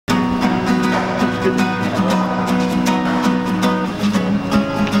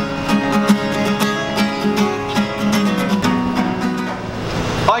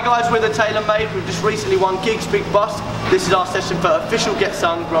the Tailormade. We've just recently won gigs, Big Busk. This is our session for official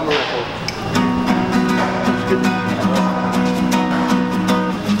Getsung Rum And Red Bull.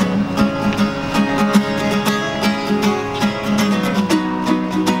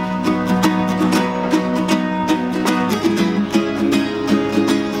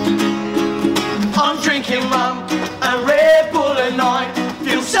 I'm drinking rum and Red Bull at night.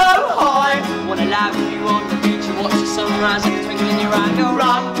 Feel so high. Wanna lie with you on the beach and watch the sunrise like a twinkle in your eye. Go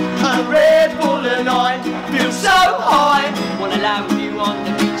Rum and Red Bull at night. Feel so high. Wanna lie with you on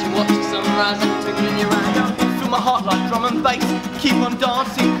the beach and watch the sunrise like a twinkle in your eye. Go. Feel my heart like drum and bass. Keep on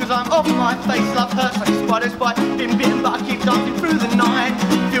dancing cause I'm off my face. Love hurts like a spider's bite. Been bitten but I keep dancing through the night.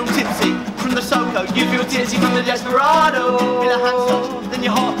 Feel tipsy from the Soko. You feel tipsy from the Desperado. Feel a hand touch, then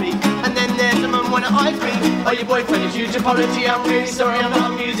your heartbeat. And then there's a moment when I speak. Oh, your boyfriend is huge apology. I'm really sorry, I'm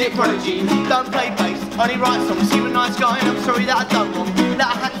not a music prodigy. Don't play bass, only write songs. You're a nice guy and I'm sorry that I done wrong.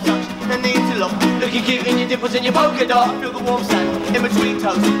 That I had to touch and the interlock. Looking cute in your dimples and your polka dot. I feel the warm sand in between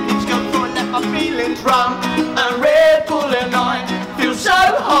toes. Let's go for and let my feelings run. And Red Bull at night, feel so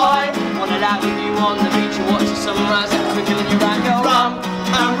high. Wanna lie with you on the beach and watch the sunrise like a twinkle in your eye. Go. Rum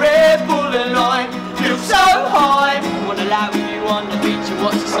and Red Bull at night, feel so high. Wanna lie with you on the beach and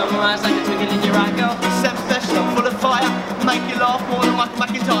watch the sunrise like a twinkle in your eye. Go. Sex special, I'm full of fire. Make you laugh more than Michael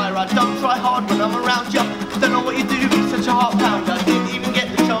McIntyre. I don't try hard when I'm around you. Don't know what you do, but such a heart pounder. Didn't even get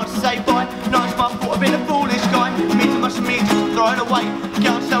the chance to say bye. No, it's my fault, I've been a foolish guy. Means much to me, just throw it away.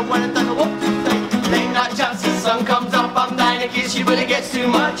 Can't tell when I don't know what to say. Late night chats, the sun comes up, I'm dying to kiss you, but it gets too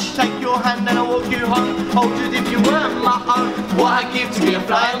much. Take your hand and I'll walk you home. Hold you as if you weren't my own. What I give to be a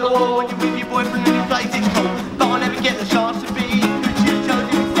fly on the wall. When you're with your boyfriend and he plays it cold. But I'll never get the chance to be who you chose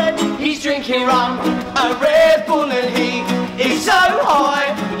instead. He's drinking rum and Red Bull and he is so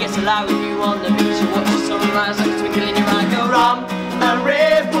high. He gets to lie with you on the beach and watch the sunrise like a twinkle in your eye. Go. Rum and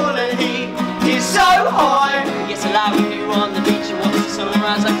Red Bull and he is so high. He gets to lie with you on the beach and watch the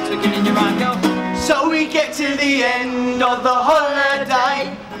sunrise like a twinkle in your eye. Go. So we get to the end of the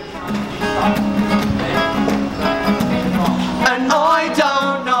holiday and I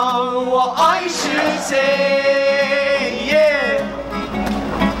don't know what I should say, yeah.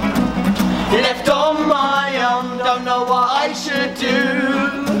 Left on my own, don't know what I should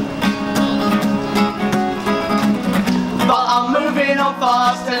do. But I'm moving on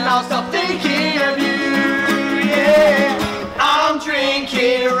fast and I'll stop thinking of you, yeah. I'm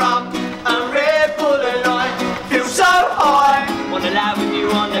drinking rum and Red Bull at night, feel so high. Wanna lie with you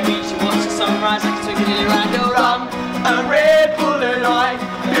on the beach and watch the sunrise like a twinkle in your eye. Go. Rum and Red Bull at night,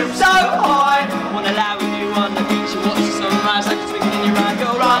 feel so high. Wanna lie with you on the beach and watch the sunrise like a twinkle in your eye.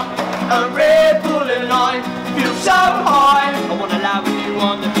 Go. Rum and Red Bull at night, feel so high. I wanna lie with you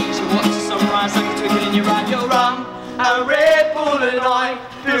on the beach and watch the sunrise like a twinkle in your eye. Go. Rum and Red Bull at night,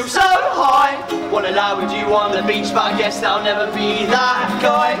 feel so high. Wanna lie with you on the beach, but I guess I'll never be that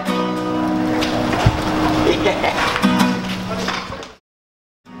guy. Yeah.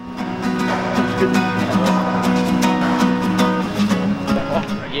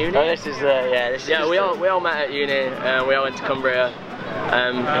 Uni? Oh, this is we all met at uni. We all went to Cumbria.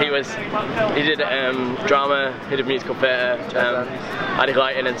 He did drama, he did musical theatre, I did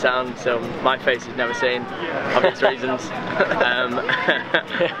lighting and sound, so my face is never seen, obvious reasons.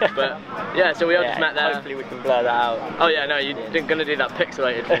 But yeah, so we all just met there. Hopefully we can blur that out. Oh yeah, no, you're gonna do that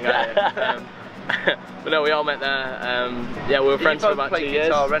pixelated thing, are you? But no, we all met there. Yeah, we were friends for about 2 years.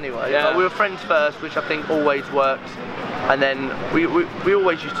 Guitar anyway. Yeah. Like, we were friends first, which I think always works. And then we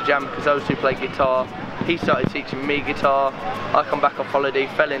always used to jam because those two play guitar. He started teaching me guitar. I come back off holiday,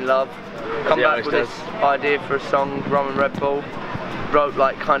 fell in love, come back with this idea for a song, Rum And Red Bull. Wrote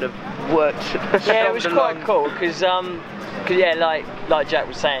like kind of worked. Yeah, it was quite cool because yeah, like Jack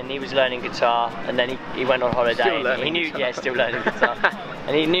was saying, he was learning guitar and then he went on holiday. Still learning he knew, guitar. yeah, still learning guitar.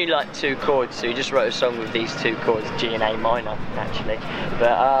 And he knew like 2 chords, so he just wrote a song with these 2 chords, G and A minor, actually.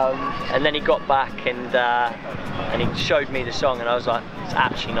 But and then he got back and he showed me the song, and I was like, it's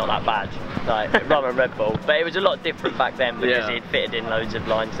actually not that bad, like Rum And Red Bull. But it was a lot different back then because he'd fitted in loads of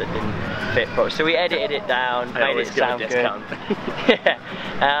lines that didn't fit properly. So we edited it down, made it sound good. Yeah.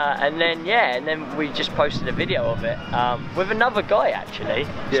 And then we just posted a video of it with another guy actually.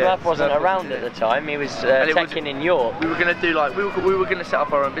 Swerve wasn't around at the time. He was teching in York. We were gonna do like we were gonna set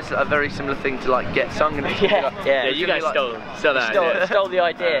up our own business, a very similar thing to like Getsung. And Yeah, you guys stole the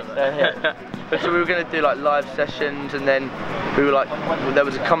idea. So we were going to do like live sessions, and then we were like, there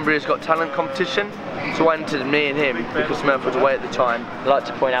was a Cumbria's Got Talent competition, So I entered me and him because Smurf was away at the time. I'd like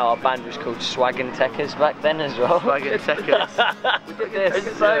to point out our band was called Swaggin' Techers back then as well. Swaggin' Techers. We did this.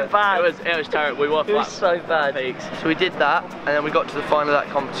 It's so bad. It was terrible. We were It was so bad. So we did that, and then we got to the final of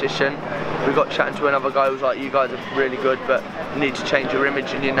that competition. We got chatting to another guy who was like, you guys are really good, but you need to change your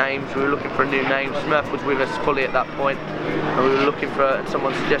image and your names. We were looking for a new name. Smurf was with us fully at that point, and we were looking for, and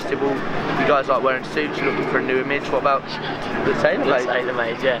someone suggested, well, you guys like wearing suits, you're looking for a new image, what about the Tailormade? The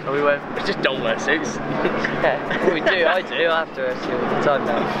Tailormade, yeah. And we went, just don't wear suits. Yeah, we do, I do, I have to wear a suit all the time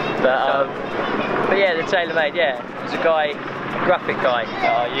now. But yeah, the Tailormade, yeah. There's a guy, a graphic guy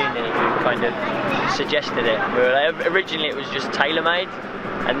at our uni who kind of suggested it. We were like, originally it was just Tailormade,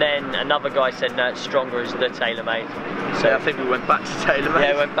 and then another guy said no, it's stronger as the Tailormade. So yeah, I think we went back to Tailormade.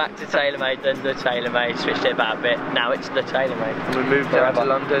 Yeah, went back to Tailormade, then the Tailormade, switched it about a bit. Now it's the Tailormade. And we moved down to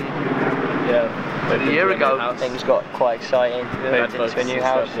London. Yeah. A year ago. Things got quite exciting. Moved into a new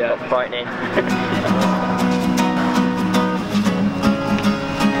house, got frightening.